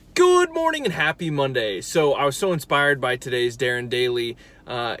Good morning and happy Monday. So I was so inspired by today's Darren Daily.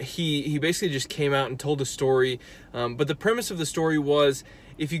 He basically just came out and told a story, but the premise of the story was,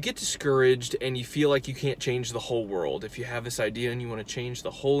 if you get discouraged and you feel like you can't change the whole world, if you have this idea and you want to change the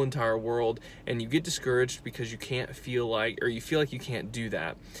whole entire world and you get discouraged because you feel like you can't do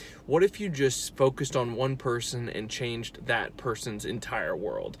that, what if you just focused on one person and changed that person's entire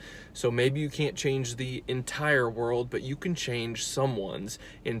world? So maybe you can't change the entire world, but you can change someone's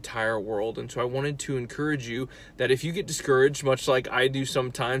entire world. And so I wanted to encourage you that if you get discouraged, much like I do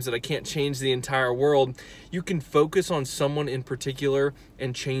sometimes, that I can't change the entire world, you can focus on someone in particular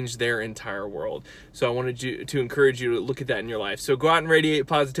and change their entire world. So I wanted to encourage you to look at that in your life. So go out and radiate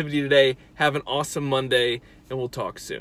positivity today. Have an awesome Monday, and we'll talk soon.